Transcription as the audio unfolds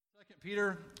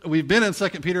Peter. We've been in 2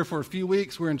 Peter for a few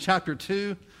weeks. We're in chapter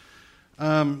 2.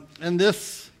 And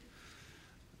this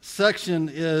section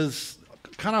is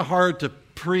kind of hard to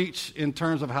preach in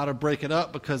terms of how to break it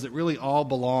up because it really all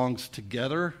belongs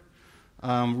together,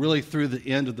 really through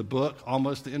the end of the book,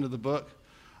 almost the end of the book.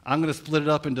 I'm going to split it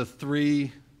up into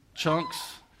 3 chunks.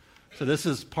 So this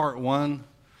is part 1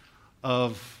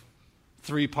 of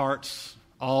 3 parts,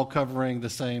 all covering the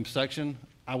same section.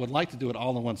 I would like to do it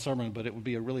all in one sermon, but it would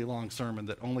be a really long sermon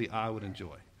that only I would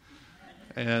enjoy.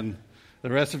 And the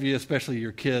rest of you, especially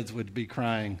your kids, would be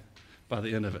crying by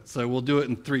the end of it. So we'll do it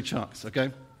in 3 chunks,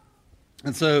 okay?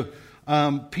 And so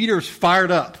Peter's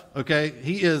fired up, okay?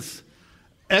 He is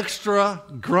extra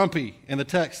grumpy in the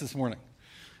text this morning.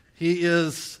 He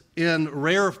is in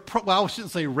I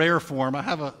shouldn't say rare form. I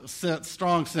have a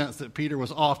strong sense that Peter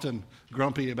was often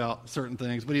grumpy about certain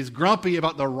things, but he's grumpy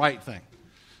about the right thing,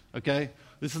 okay?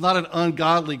 This is not an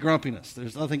ungodly grumpiness.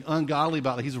 There's nothing ungodly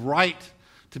about it. He's right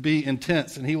to be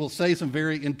intense, and he will say some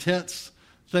very intense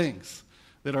things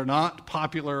that are not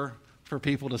popular for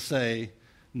people to say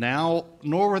now,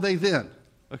 nor were they then,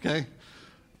 okay?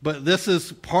 But this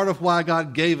is part of why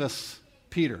God gave us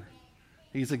Peter.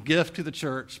 He's a gift to the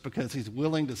church because he's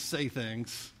willing to say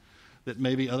things that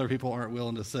maybe other people aren't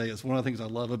willing to say. It's one of the things I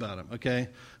love about him, okay?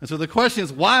 And so the question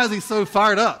is, why is he so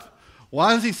fired up?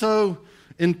 Why is he so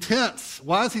intense?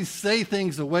 Why does he say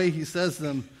things the way he says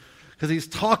them? Because he's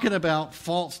talking about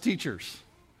false teachers.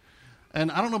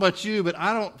 And I don't know about you, but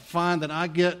I don't find that I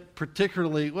get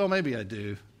particularly, well, maybe I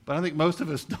do, but I think most of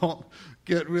us don't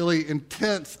get really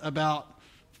intense about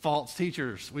false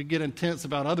teachers. We get intense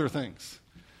about other things.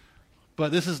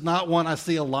 But this is not one I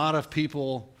see a lot of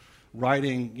people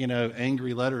writing,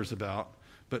 angry letters about.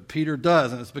 But Peter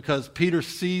does, and it's because Peter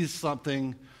sees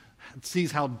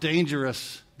how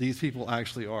dangerous these people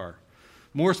actually are.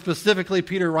 More specifically,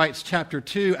 Peter writes chapter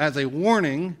 2 as a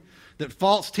warning that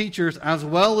false teachers, as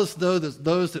well as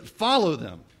those that follow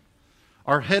them,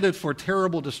 are headed for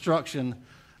terrible destruction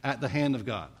at the hand of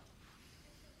God.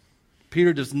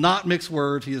 Peter does not mix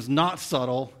words. He is not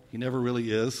subtle. He never really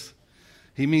is.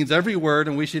 He means every word,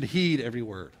 and we should heed every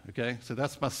word. Okay? So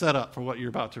that's my setup for what you're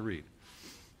about to read.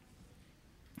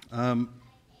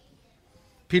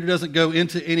 Peter doesn't go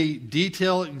into any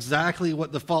detail exactly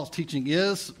what the false teaching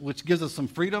is, which gives us some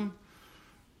freedom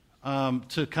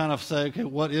to kind of say, okay,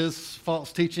 what is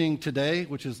false teaching today,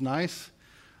 which is nice.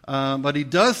 But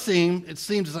it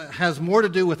seems it has more to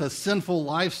do with a sinful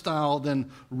lifestyle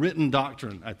than written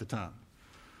doctrine at the time.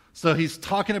 So he's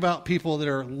talking about people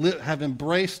that have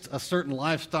embraced a certain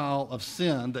lifestyle of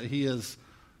sin that he is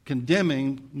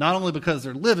condemning, not only because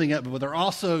they're living it, but they're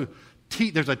also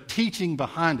there's a teaching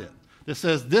behind it that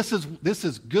says this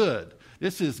is good.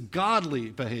 This is godly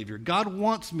behavior. God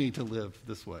wants me to live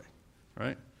this way,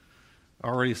 right?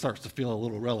 Already starts to feel a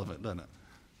little relevant, doesn't it?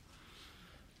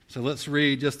 So let's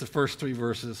read just the first 3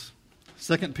 verses.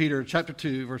 2 Peter chapter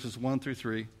 2, verses 1 through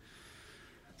 3. It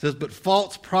says, "But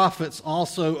false prophets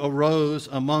also arose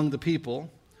among the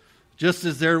people, just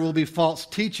as there will be false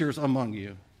teachers among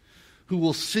you, who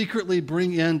will secretly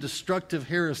bring in destructive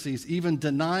heresies, even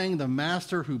denying the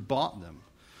master who bought them,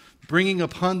 bringing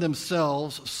upon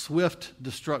themselves swift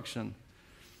destruction.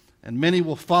 And many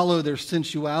will follow their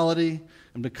sensuality,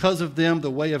 and because of them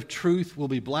the way of truth will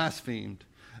be blasphemed.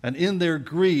 And in their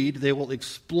greed they will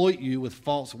exploit you with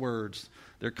false words.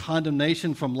 Their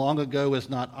condemnation from long ago is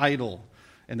not idle,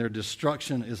 and their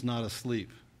destruction is not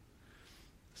asleep."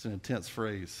 It's an intense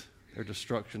phrase. Their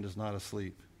destruction is not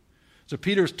asleep. So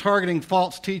Peter's targeting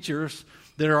false teachers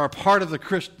that are a part of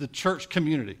the church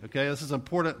community. Okay, this is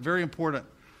important, very important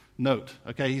note.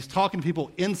 Okay, he's talking to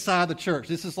people inside the church.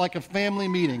 This is like a family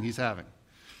meeting he's having.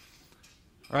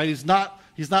 All right, he's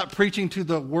not preaching to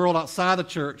the world outside the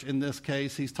church in this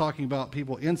case. He's talking about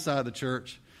people inside the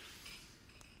church,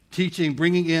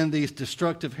 bringing in these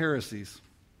destructive heresies.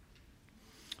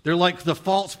 They're like the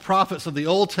false prophets of the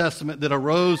Old Testament that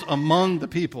arose among the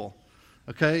people.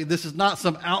 Okay, this is not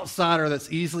some outsider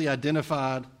that's easily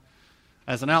identified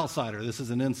as an outsider. This is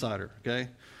an insider. Okay,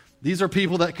 these are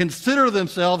people that consider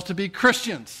themselves to be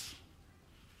Christians,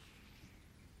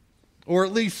 or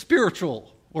at least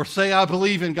spiritual, or say, "I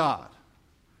believe in God."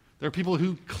 They're people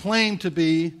who claim to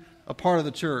be a part of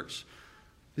the church.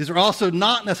 These are also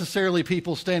not necessarily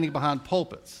people standing behind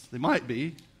pulpits. They might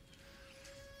be.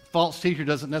 False teacher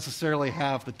doesn't necessarily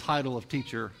have the title of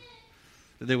teacher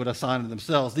that they would assign to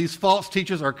themselves. These false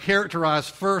teachers are characterized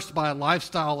first by a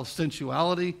lifestyle of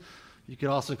sensuality. You could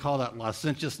also call that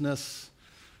licentiousness.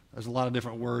 There's a lot of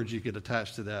different words you could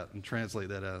attach to that and translate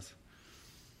that as.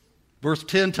 Verse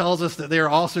 10 tells us that they are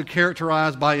also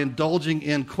characterized by indulging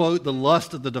in, quote, the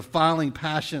lust of the defiling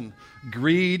passion,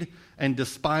 greed, and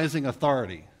despising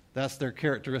authority. That's their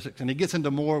characteristics. And he gets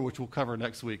into more, which we'll cover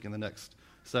next week in the next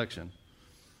section.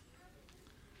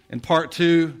 In part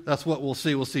 2, that's what we'll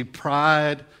see. We'll see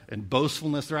pride and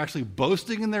boastfulness. They're actually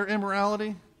boasting in their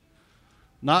immorality.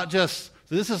 Not just,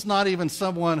 so this is not even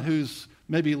someone who's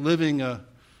maybe living a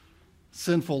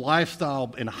sinful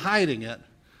lifestyle and hiding it.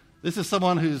 This is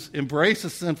someone who's embraced a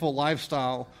sinful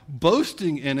lifestyle,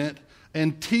 boasting in it,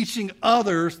 and teaching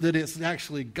others that it's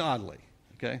actually godly.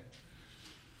 Okay?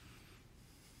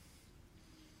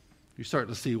 You start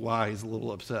to see why he's a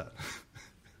little upset.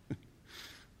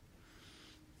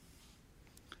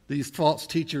 These false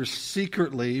teachers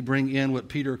secretly bring in what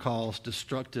Peter calls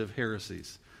destructive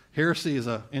heresies. Heresy is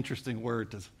an interesting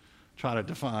word to try to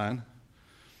define.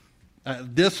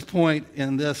 At this point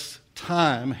in this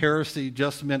time, heresy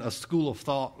just meant a school of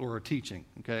thought or a teaching.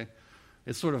 Okay,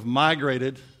 it's sort of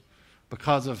migrated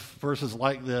because of verses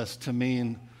like this to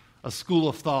mean a school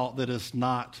of thought that is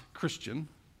not Christian.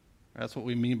 That's what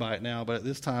we mean by it now. But at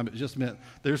this time, it just meant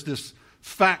there's this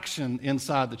faction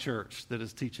inside the church that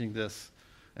is teaching this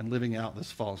and living out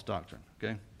this false doctrine.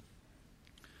 Okay.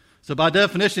 So by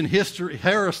definition,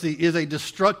 heresy is a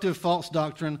destructive false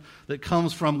doctrine that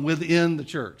comes from within the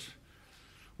church.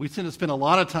 We tend to spend a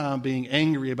lot of time being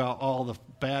angry about all the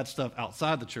bad stuff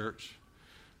outside the church.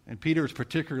 And Peter is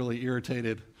particularly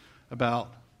irritated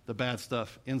about the bad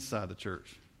stuff inside the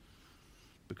church,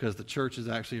 because the church is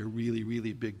actually a really,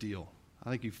 really big deal. I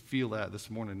think you feel that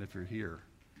this morning if you're here.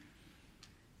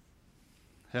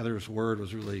 Heather's word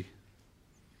was really,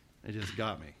 it just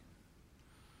got me.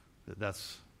 That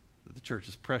the church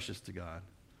is precious to God.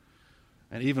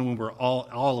 And even when we're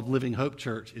all of Living Hope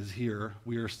Church is here,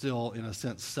 we are still, in a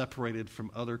sense, separated from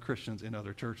other Christians in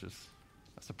other churches.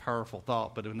 That's a powerful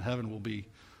thought, but in heaven we'll be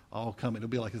all coming. It'll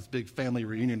be like this big family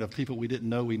reunion of people we didn't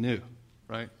know we knew,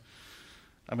 right?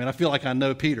 I mean, I feel like I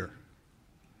know Peter.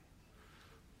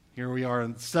 Here we are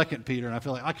in 2 Peter, and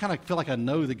I kind of feel like I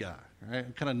know the guy, right?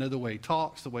 I kind of know the way he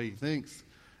talks, the way he thinks.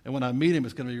 And when I meet him,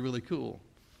 it's going to be really cool.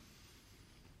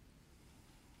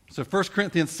 So 1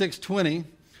 Corinthians 6:20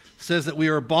 says that we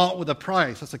are bought with a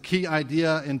price. That's a key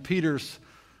idea in Peter's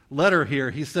letter here.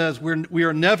 He says we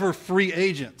are never free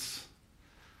agents.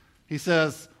 He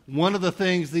says one of the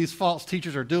things these false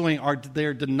teachers are doing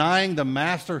they're denying the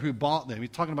master who bought them.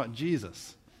 He's talking about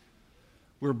Jesus.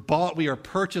 We're bought, we are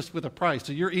purchased with a price.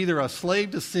 So you're either a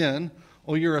slave to sin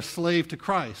or you're a slave to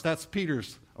Christ. That's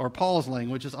Peter's, or Paul's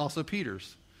language is also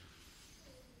Peter's.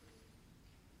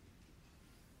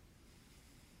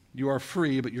 You are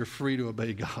free, but you're free to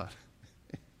obey God.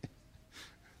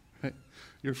 Right?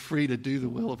 You're free to do the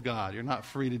will of God. You're not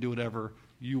free to do whatever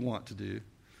you want to do.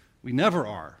 We never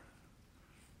are.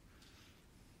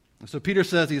 And so Peter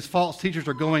says these false teachers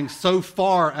are going so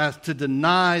far as to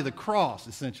deny the cross,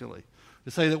 essentially.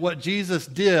 To say that what Jesus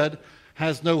did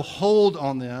has no hold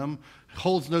on them,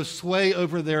 holds no sway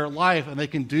over their life, and they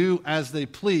can do as they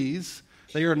please.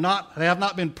 They have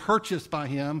not been purchased by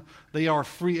him. They are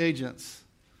free agents.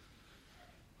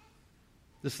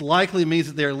 This likely means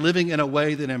that they're living in a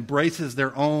way that embraces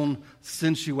their own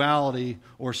sensuality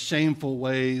or shameful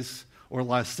ways or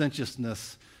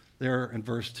licentiousness there in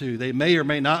verse 2. They may or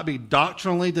may not be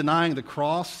doctrinally denying the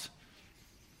cross,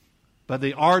 but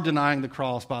they are denying the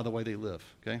cross by the way they live.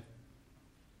 Okay?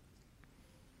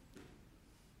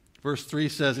 Verse 3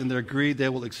 says, in their greed they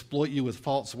will exploit you with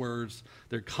false words.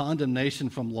 Their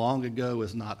condemnation from long ago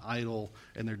is not idle,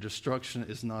 and their destruction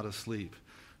is not asleep.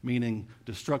 Meaning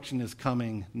destruction is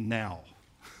coming now.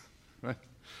 Right?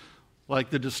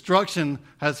 Like the destruction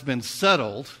has been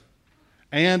settled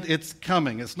and it's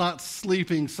coming. It's not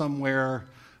sleeping somewhere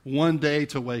one day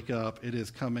to wake up. It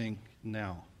is coming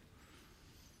now.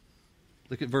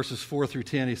 Look at verses 4 through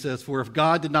 10. He says, for if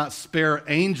God did not spare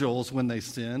angels when they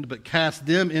sinned, but cast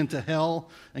them into hell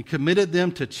and committed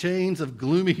them to chains of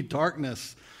gloomy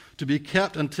darkness to be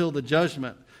kept until the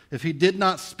judgment, if he did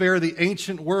not spare the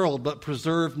ancient world, but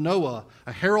preserved Noah,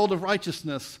 a herald of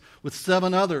righteousness, with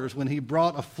 7 others, when he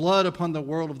brought a flood upon the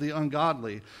world of the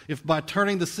ungodly, if by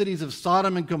turning the cities of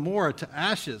Sodom and Gomorrah to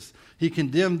ashes, he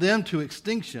condemned them to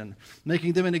extinction,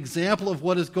 making them an example of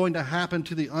what is going to happen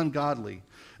to the ungodly,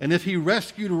 and if he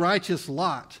rescued righteous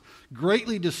Lot,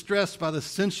 greatly distressed by the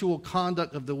sensual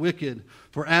conduct of the wicked,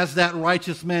 for as that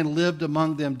righteous man lived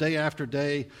among them day after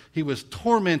day, he was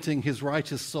tormenting his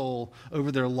righteous soul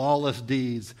over their lawless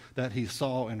deeds that he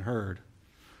saw and heard.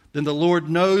 Then the Lord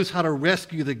knows how to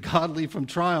rescue the godly from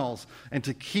trials and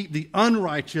to keep the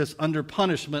unrighteous under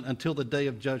punishment until the day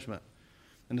of judgment.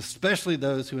 and especially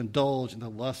those who indulge in the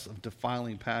lusts of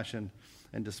defiling passion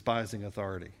and despising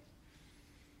authority.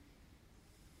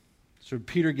 So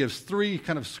Peter gives three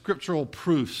kind of scriptural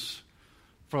proofs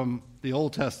from the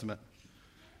Old Testament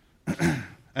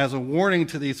as a warning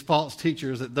to these false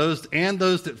teachers that those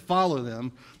that follow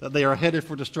them, that they are headed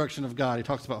for destruction of God. He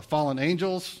talks about fallen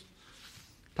angels,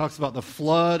 talks about the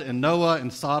flood and Noah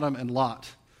and Sodom and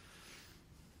Lot.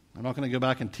 I'm not going to go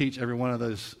back and teach every one of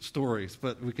those stories,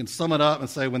 but we can sum it up and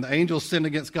say when the angels sinned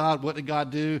against God, what did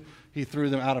God do? He threw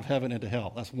them out of heaven into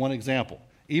hell. That's one example.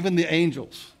 Even the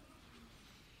angels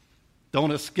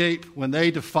don't escape. When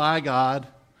they defy God,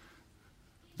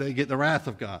 they get the wrath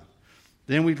of God.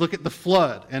 Then we look at the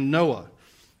flood and Noah.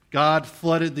 God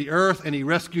flooded the earth and he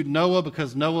rescued Noah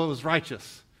because Noah was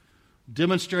righteous,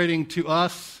 demonstrating to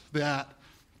us that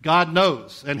God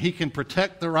knows and he can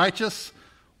protect the righteous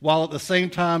while at the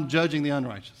same time judging the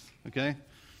unrighteous. Okay?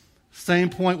 Same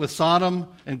point with Sodom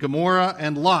and Gomorrah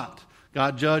and Lot.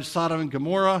 God judged Sodom and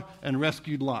Gomorrah and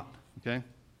rescued Lot. Okay?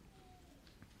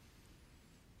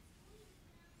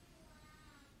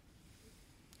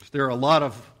 There are a lot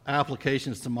of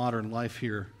applications to modern life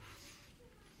here,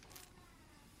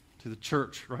 to the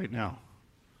church right now.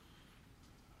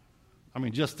 I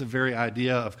mean, just the very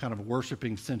idea of kind of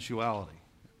worshiping sensuality.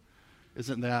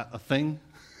 Isn't that a thing?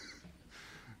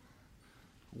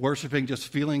 Worshiping just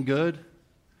feeling good,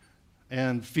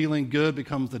 and feeling good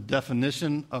becomes the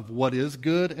definition of what is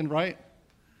good and right.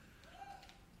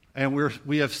 And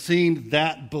we have seen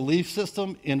that belief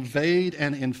system invade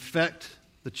and infect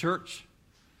the church.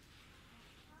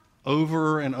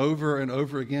 Over and over and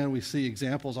over again, we see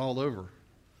examples all over.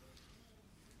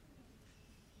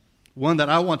 One that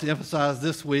I want to emphasize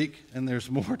this week, and there's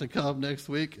more to come next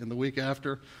week and the week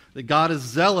after, that God is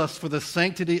zealous for the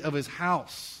sanctity of his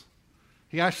house.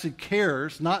 He actually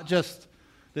cares, not just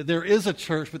that there is a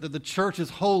church, but that the church is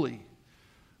holy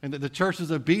and that the church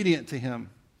is obedient to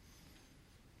him.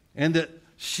 And that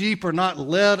sheep are not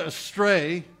led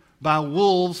astray by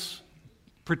wolves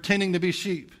pretending to be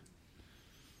sheep.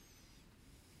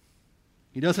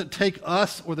 He doesn't take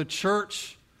us or the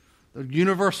church, the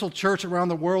universal church around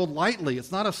the world, lightly.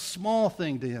 It's not a small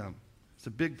thing to him. It's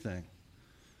a big thing.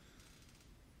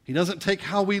 He doesn't take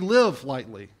how we live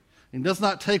lightly. He does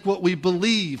not take what we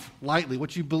believe lightly.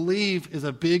 What you believe is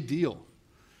a big deal.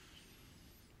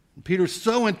 And Peter's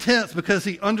so intense because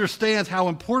he understands how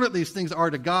important these things are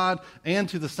to God and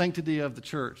to the sanctity of the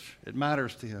church. It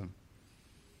matters to him.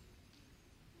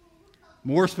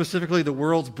 More specifically, the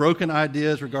world's broken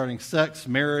ideas regarding sex,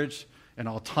 marriage, and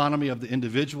autonomy of the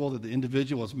individual, that the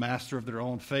individual is master of their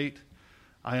own fate.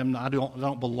 I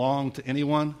don't belong to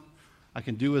anyone. I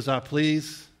can do as I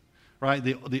please. Right?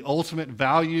 The ultimate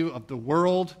value of the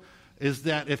world is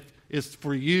that it's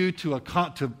for you to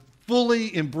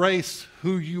fully embrace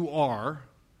who you are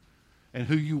and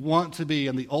who you want to be,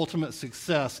 and the ultimate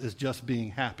success is just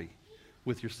being happy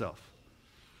with yourself.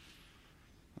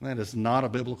 And that is not a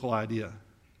biblical idea.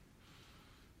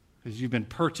 Because you've been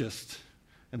purchased,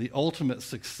 and the ultimate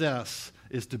success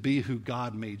is to be who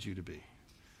God made you to be.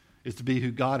 Is to be who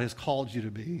God has called you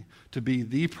to be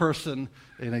the person,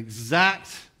 an exact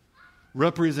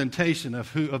representation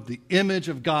of the image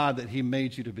of God that he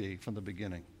made you to be from the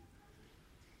beginning.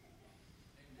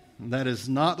 And that is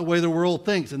not the way the world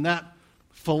thinks. And that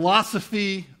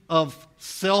philosophy of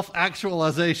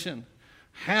self-actualization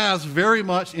has very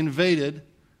much invaded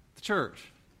the church.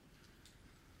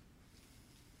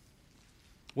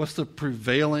 What's the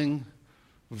prevailing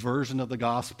version of the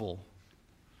gospel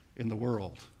in the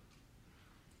world?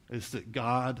 It's that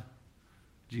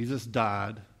Jesus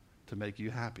died to make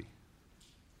you happy.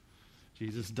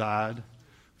 Jesus died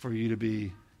for you to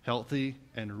be healthy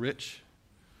and rich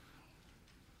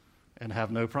and have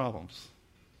no problems.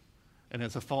 And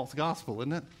it's a false gospel,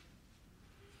 isn't it?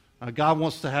 God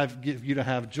wants to give you to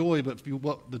have joy, but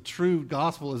what the true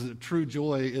gospel is, that true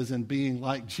joy is in being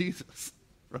like Jesus,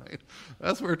 right?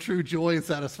 That's where true joy and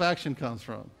satisfaction comes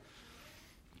from.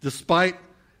 Despite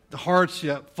the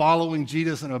hardship, following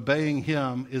Jesus and obeying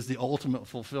him is the ultimate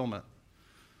fulfillment.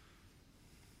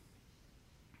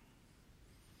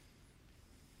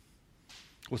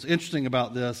 What's interesting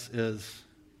about this is,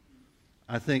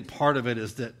 I think part of it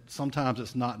is that sometimes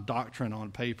it's not doctrine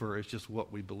on paper, it's just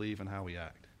what we believe and how we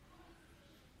act.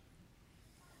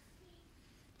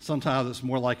 Sometimes it's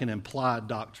more like an implied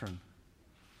doctrine.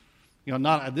 You know,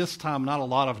 not at this time, not a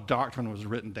lot of doctrine was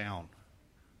written down.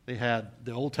 They had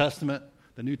the Old Testament,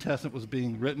 the New Testament was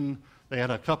being written. They had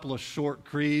a couple of short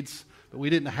creeds, but we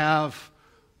didn't have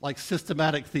like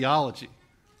systematic theology,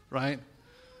 right?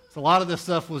 So a lot of this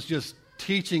stuff was just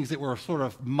teachings that were sort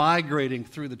of migrating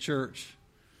through the church.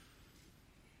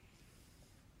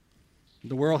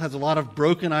 The world has a lot of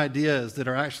broken ideas that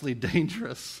are actually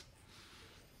dangerous.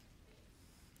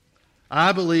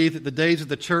 I believe that the days of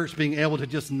the church being able to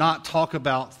just not talk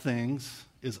about things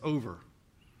is over.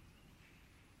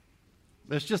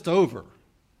 It's just over.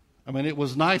 I mean, it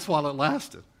was nice while it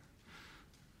lasted.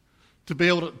 To be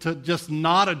able to just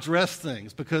not address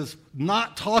things, because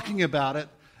not talking about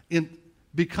it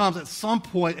becomes at some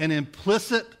point an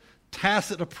implicit,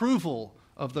 tacit approval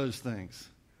of those things.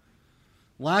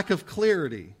 Lack of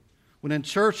clarity. When a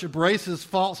church embraces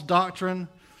false doctrine,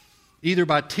 either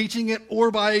by teaching it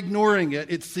or by ignoring it,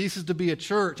 it ceases to be a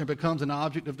church and becomes an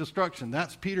object of destruction.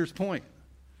 That's Peter's point.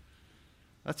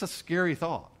 That's a scary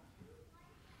thought.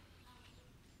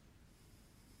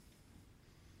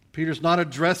 Peter's not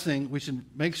addressing, we should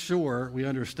make sure we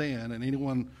understand, and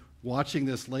anyone watching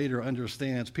this later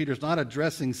understands, Peter's not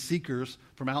addressing seekers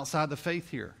from outside the faith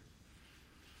here.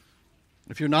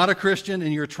 If you're not a Christian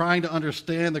and you're trying to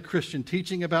understand the Christian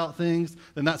teaching about things,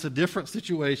 then that's a different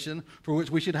situation for which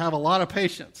we should have a lot of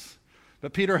patience.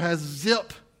 But Peter has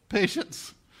zip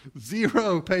patience,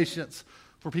 zero patience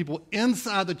for people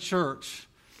inside the church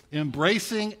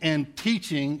embracing and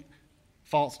teaching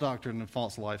false doctrine and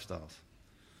false lifestyles.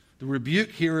 The rebuke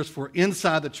here is for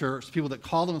inside the church, people that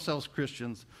call themselves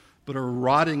Christians, but are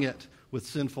rotting it with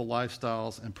sinful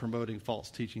lifestyles and promoting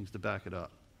false teachings to back it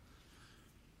up.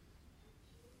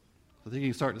 I think you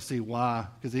can start to see why,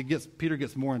 because Peter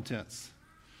gets more intense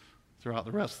throughout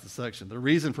the rest of the section. The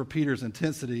reason for Peter's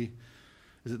intensity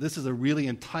is that this is a really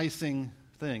enticing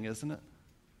thing, isn't it?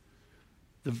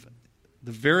 The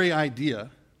very idea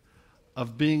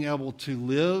of being able to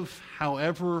live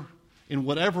in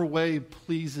whatever way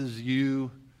pleases you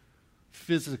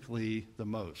physically the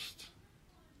most.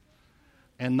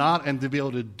 And to be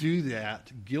able to do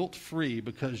that guilt-free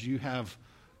because you have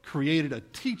created a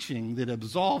teaching that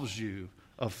absolves you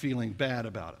of feeling bad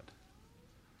about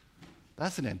it.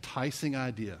 That's an enticing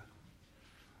idea.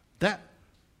 That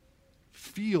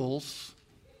feels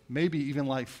maybe even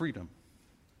like freedom.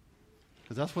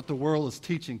 Because that's what the world is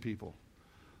teaching people.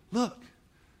 Look,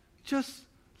 just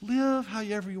live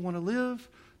however you want to live.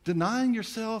 Denying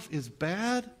yourself is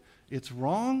bad. It's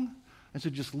wrong. And so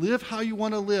just live how you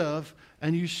want to live,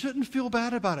 and you shouldn't feel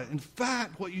bad about it. In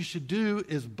fact, what you should do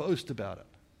is boast about it.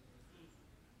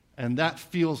 And that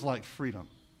feels like freedom.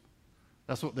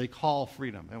 That's what they call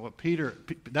freedom. And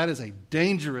that is a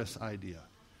dangerous idea.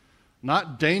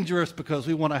 Not dangerous because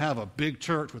we want to have a big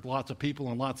church with lots of people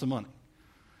and lots of money.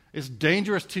 It's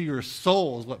dangerous to your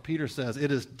soul, is what Peter says.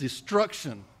 It is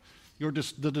destruction. Your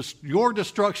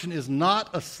destruction is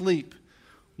not asleep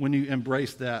when you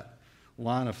embrace that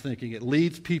line of thinking. It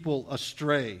leads people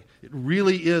astray. It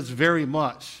really is very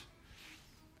much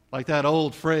like that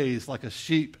old phrase, like a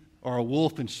sheep or a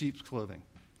wolf in sheep's clothing.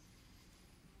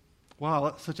 Wow,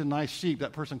 that's such a nice sheep.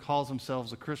 That person calls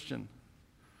themselves a Christian.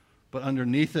 But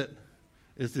underneath it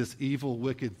is this evil,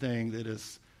 wicked thing that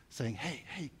is saying,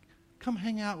 hey, come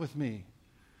hang out with me.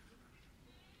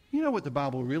 You know what the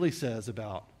Bible really says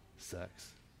about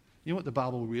sex? You know what the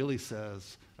Bible really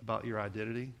says about your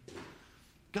identity?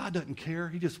 God doesn't care.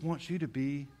 He just wants you to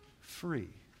be free.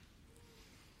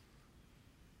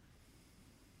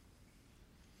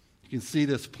 You can see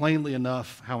this plainly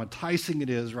enough, how enticing it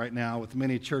is right now with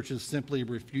many churches simply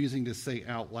refusing to say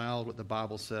out loud what the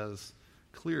Bible says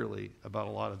clearly about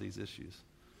a lot of these issues.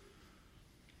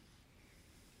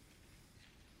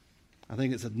 I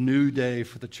think it's a new day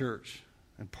for the church.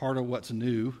 And part of what's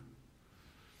new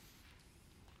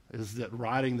is that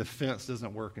riding the fence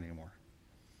doesn't work anymore.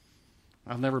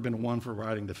 I've never been one for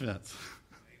riding the fence.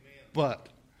 But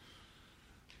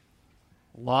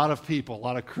a lot of people, a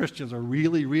lot of Christians are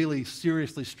really, really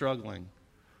seriously struggling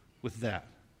with that.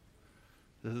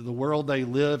 The world they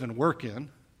live and work in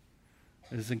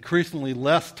is increasingly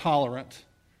less tolerant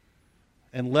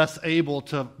and less able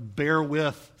to bear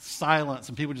with silence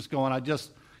and people just going,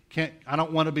 I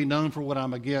don't want to be known for what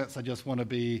I'm against. I just want to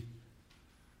be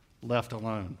left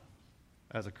alone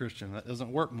as a Christian. That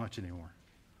doesn't work much anymore.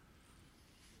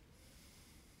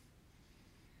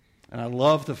 And I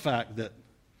love the fact that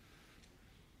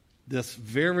this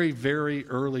very, very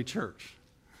early church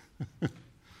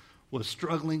was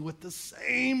struggling with the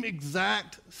same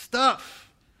exact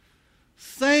stuff.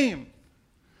 Same.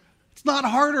 It's not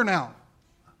harder now.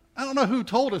 I don't know who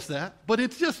told us that, but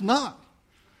it's just not.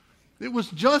 It was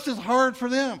just as hard for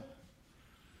them.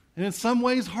 And in some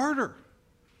ways harder.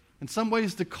 In some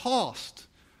ways the cost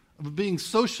of being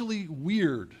socially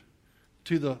weird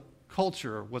to the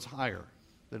culture was higher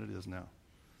than it is now.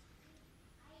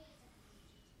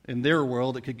 In their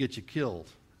world, it could get you killed.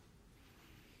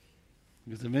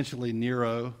 Because eventually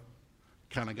Nero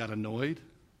kind of got annoyed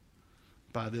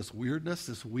by this weirdness,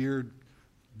 this weird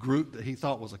group that he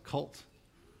thought was a cult.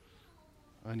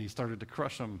 And he started to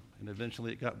crush them, and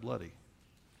eventually it got bloody.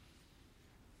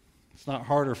 It's not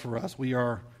harder for us. We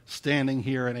are standing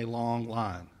here in a long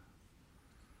line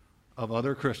of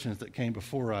other Christians that came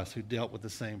before us who dealt with the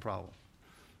same problem,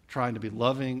 trying to be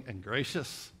loving and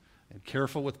gracious and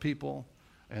careful with people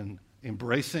and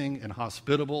embracing and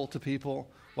hospitable to people,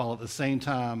 while at the same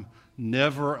time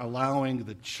never allowing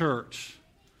the church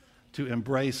to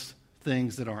embrace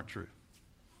things that aren't true.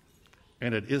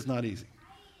 And it is not easy,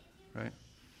 right?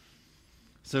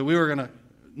 So we were going to,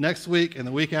 next week and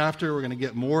the week after, we're going to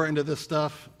get more into this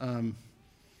stuff. I'm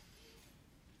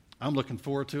looking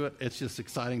forward to it. It's just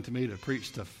exciting to me to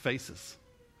preach to faces.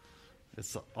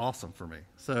 It's awesome for me.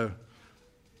 So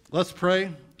let's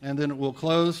pray, and then we'll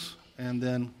close, and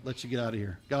then let you get out of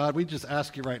here. God, we just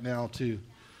ask you right now to,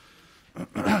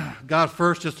 God,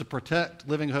 first just to protect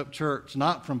Living Hope Church,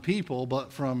 not from people,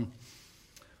 but from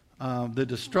the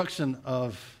destruction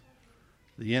of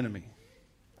the enemy.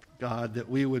 God, that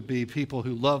we would be people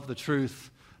who love the truth,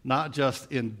 not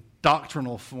just in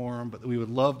doctrinal form, but that we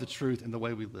would love the truth in the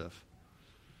way we live.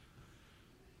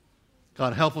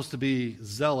 God, help us to be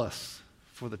zealous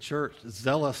for the church,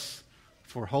 zealous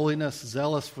for holiness,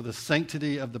 zealous for the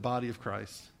sanctity of the body of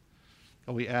Christ.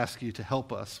 And we ask you to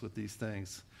help us with these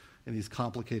things in these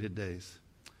complicated days.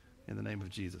 In the name of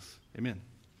Jesus. Amen.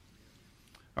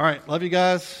 All right. Love you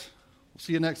guys. We'll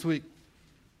see you next week.